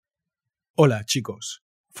Hola chicos.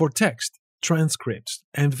 For text, transcripts,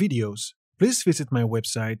 and videos, please visit my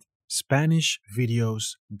website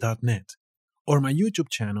SpanishVideos.net or my YouTube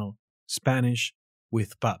channel Spanish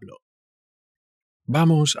with Pablo.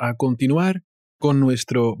 Vamos a continuar con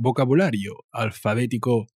nuestro vocabulario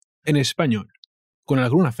alfabético en español, con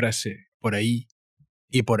alguna frase por ahí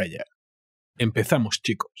y por allá. Empezamos,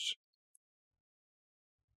 chicos.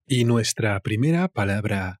 Y nuestra primera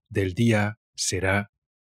palabra del día será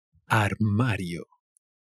armario.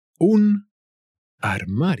 Un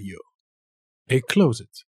armario. A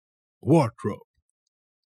closet. Wardrobe.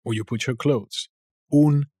 Where you put your clothes.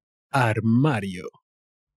 Un armario.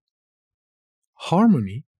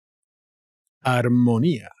 Harmony.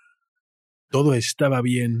 Armonía. Todo estaba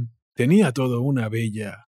bien. Tenía todo una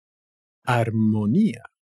bella armonía.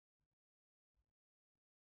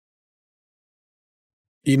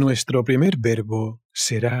 Y nuestro primer verbo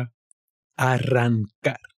será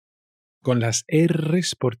arrancar, con las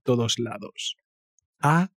R's por todos lados.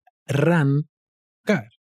 Arrancar,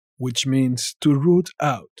 which means to root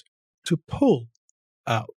out, to pull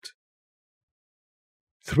out.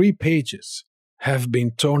 3 pages have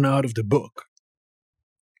been torn out of the book.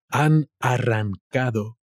 Han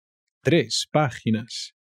arrancado 3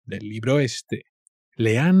 páginas del libro este.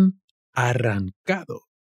 Le han arrancado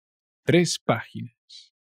 3 páginas.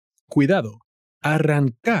 Cuidado,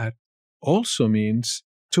 arrancar also means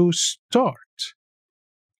to start.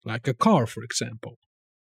 Like a car, for example.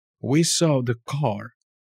 We saw the car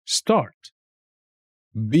start.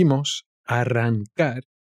 Vimos arrancar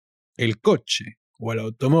el coche o el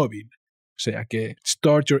automóvil. O sea que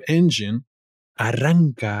start your engine,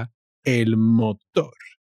 arranca el motor.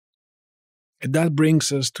 That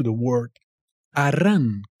brings us to the word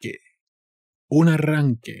arranque. Un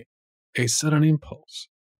arranque, a sudden impulse.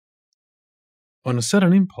 On a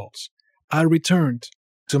sudden impulse, I returned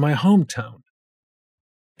to my hometown.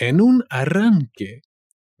 En un arranque,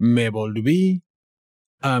 me volví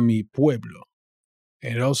a mi pueblo.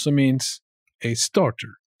 It also means a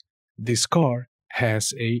starter. This car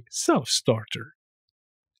has a self-starter.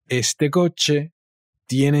 Este coche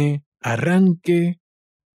tiene arranque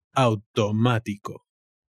automático.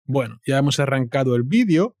 Bueno, ya hemos arrancado el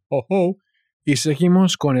vídeo, y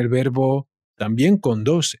seguimos con el verbo, también con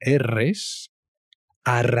 2 R's,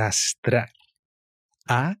 arrastrar.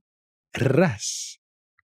 Arrastrar,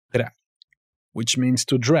 which means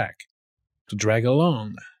to drag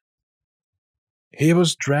along. He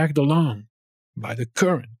was dragged along by the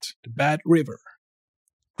current, the bad river.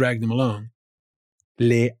 Dragged him along.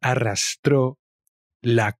 Le arrastró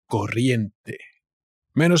la corriente.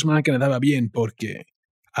 Menos mal que nadaba bien porque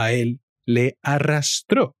a él le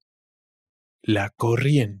arrastró la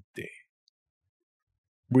corriente.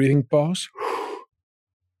 Breathing pause.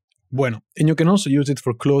 Bueno, and you can also use it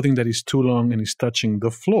for clothing that is too long and is touching the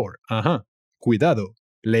floor. Ajá. Cuidado,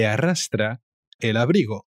 le arrastra el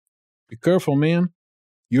abrigo. Be careful, man.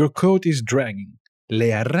 Your coat is dragging.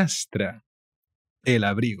 Le arrastra el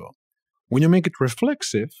abrigo. When you make it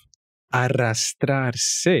reflexive,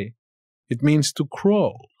 arrastrarse, it means to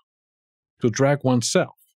crawl, to drag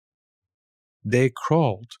oneself. They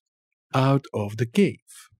crawled out of the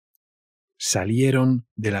cave. Salieron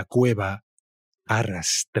de la cueva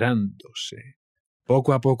arrastrándose.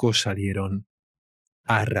 Poco a poco salieron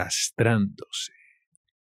arrastrándose.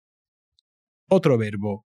 Otro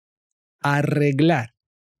verbo, arreglar.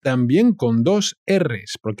 También con 2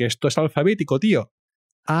 R's, porque esto es alfabético, tío.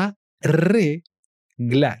 Arreglar.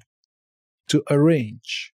 To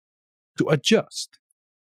arrange. To adjust.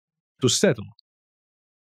 To settle.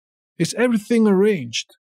 Is everything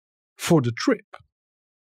arranged for the trip?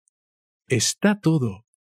 ¿Está todo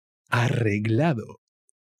arreglado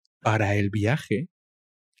para el viaje?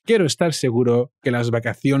 Quiero estar seguro que las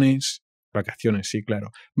vacaciones, sí,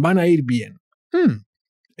 claro, van a ir bien.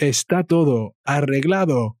 ¿Está todo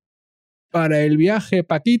arreglado para el viaje,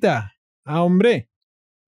 Paquita? Ah, hombre.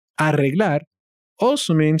 Arreglar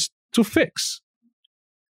also means to fix.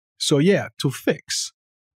 So yeah, to fix.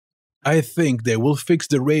 I think they will fix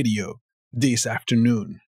the radio this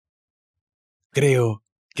afternoon. Creo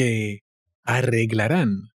que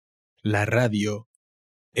arreglarán la radio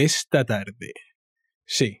esta tarde.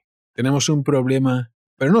 Sí, tenemos un problema,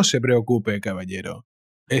 pero no se preocupe, caballero.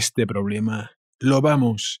 Este problema lo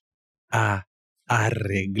vamos a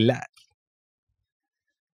arreglar.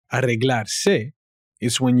 Arreglarse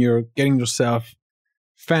is when you're getting yourself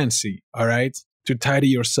fancy, all right? To tidy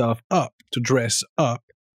yourself up, to dress up,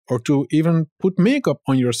 or to even put makeup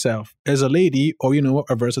on yourself as a lady or,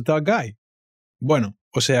 a versatile guy. Bueno,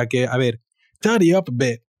 o sea que, a ver, tidy up a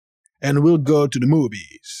bit and we'll go to the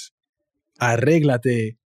movies.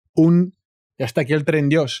 Arréglate un Ya está aquí el tren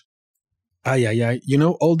Dios. Ay, ay, ay. You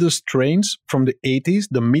know, all those trains from the 80s,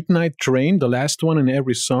 the midnight train, the last one in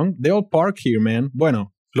every song, they all park here, man.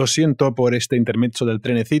 Bueno, lo siento por este intermezzo del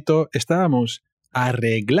trenecito. Estábamos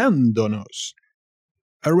arreglándonos.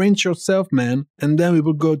 Arrange yourself, man, and then we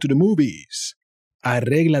will go to the movies.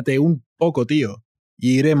 Arréglate un poco, tío,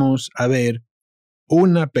 y iremos a ver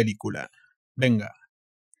una película. Venga.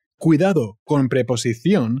 Cuidado con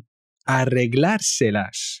preposición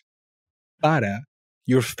arreglárselas. Para,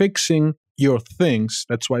 you're fixing your things,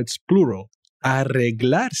 that's why it's plural.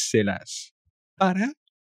 Arreglárselas. Para,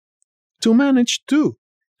 to manage to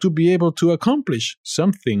be able to accomplish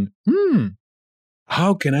something.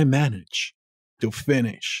 How can I manage to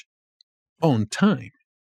finish on time?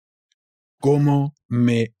 ¿Cómo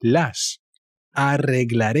me las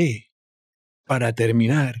arreglaré para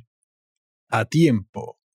terminar a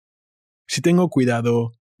tiempo? Si tengo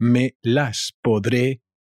cuidado, me las podré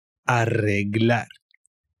arreglar.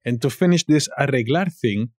 And to finish this arreglar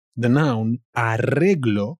thing, the noun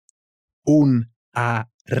arreglo, un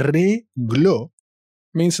arreglo,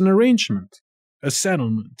 means an arrangement, a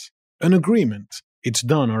settlement, an agreement. It's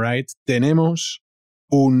done, alright? Tenemos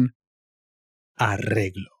un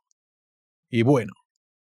arreglo. Y bueno,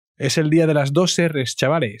 es el día de las 2 R's,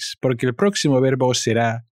 chavales, porque el próximo verbo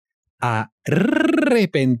será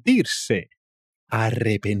arrepentirse.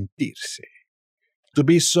 Arrepentirse. To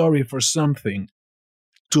be sorry for something.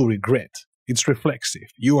 To regret. It's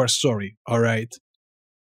reflexive. You are sorry, alright?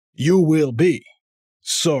 You will be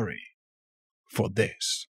sorry for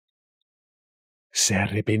this. ¿Se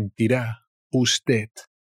arrepentirá usted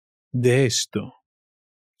de esto?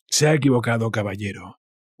 Se ha equivocado, caballero.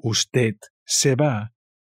 Usted se va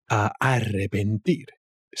a arrepentir.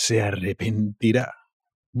 Se arrepentirá.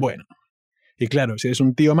 Bueno, y claro, si eres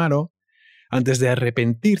un tío malo, antes de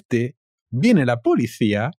arrepentirte, viene la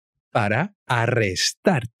policía para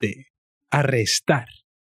arrestarte. Arrestar.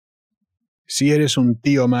 Si eres un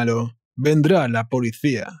tío malo, vendrá la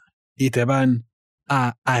policía y te van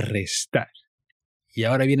a arrestar. Y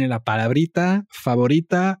ahora viene la palabrita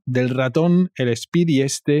favorita del ratón, el Speedy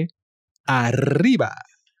este, arriba.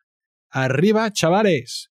 Arriba,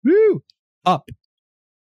 chavales. Woo! Up.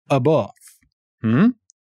 Above.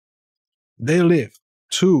 They live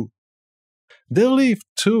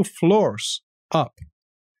 2 floors up.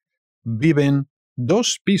 Viven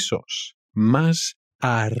 2 pisos más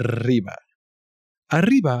arriba.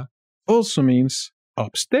 Arriba also means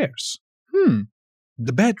upstairs.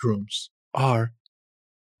 The bedrooms are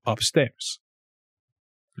upstairs.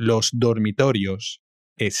 Los dormitorios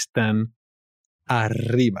están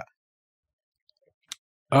arriba.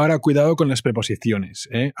 Ahora cuidado con las preposiciones,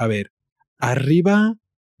 ¿eh? A ver, arriba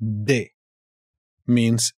de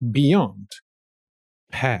means beyond,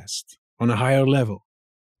 past, on a higher level.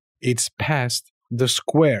 It's past the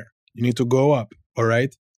square. You need to go up,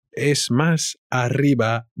 alright? Es más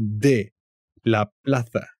arriba de la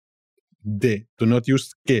plaza. De. Do not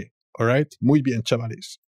use que, alright? Muy bien,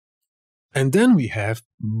 chavales. And then we have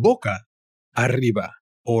boca arriba,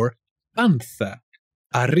 or panza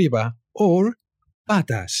arriba, or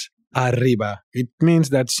patas arriba. It means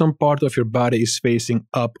that some part of your body is facing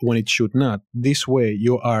up when it should not. This way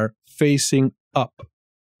you are facing up.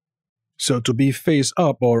 So to be face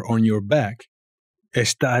up or on your back,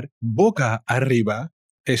 estar boca arriba,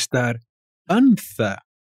 estar panza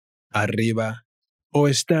arriba, o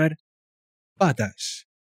estar patas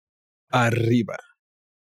arriba.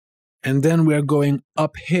 And then we are going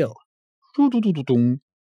uphill.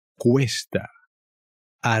 Cuesta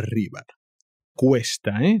arriba.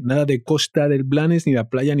 Cuesta, ¿eh? Nada de Costa del Blanes, ni la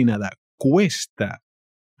playa, ni nada. Cuesta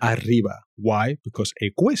arriba. Why? Because a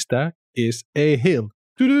cuesta is a hill.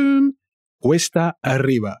 Cuesta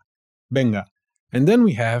arriba. Venga. And then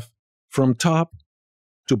we have from top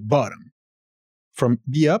to bottom. From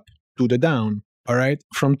the up to the down. Alright?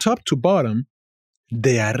 From top to bottom.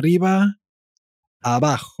 De arriba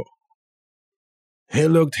abajo. He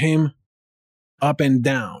looked him up and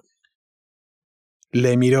down.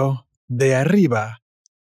 Le miró de arriba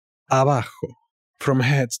abajo. From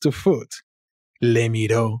head to foot. Le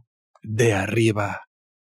miró de arriba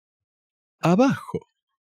abajo.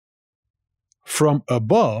 From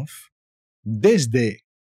above, desde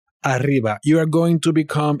arriba. You are going to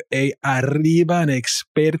become a arriba an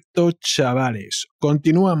experto, chavales.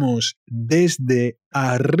 Continuamos desde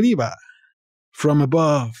arriba. From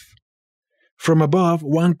above. From above,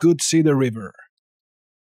 one could see the river.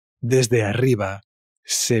 Desde arriba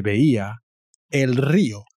se veía el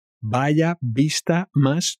río. Vaya vista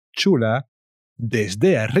más chula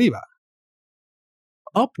desde arriba.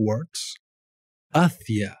 Upwards,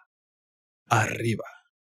 hacia arriba.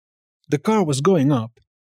 The car was going up.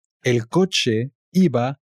 El coche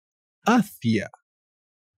iba hacia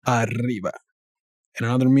arriba. And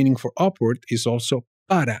another meaning for upward is also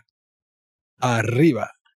para arriba.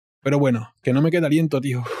 Pero bueno, que no me queda aliento,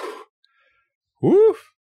 tío. Uf.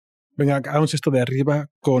 Venga, hagamos esto de arriba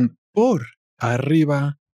con por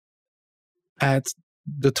arriba, at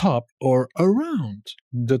the top or around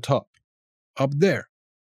the top, up there.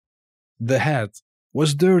 The hat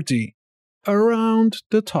was dirty around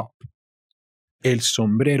the top. El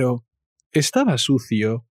sombrero estaba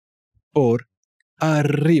sucio por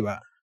arriba.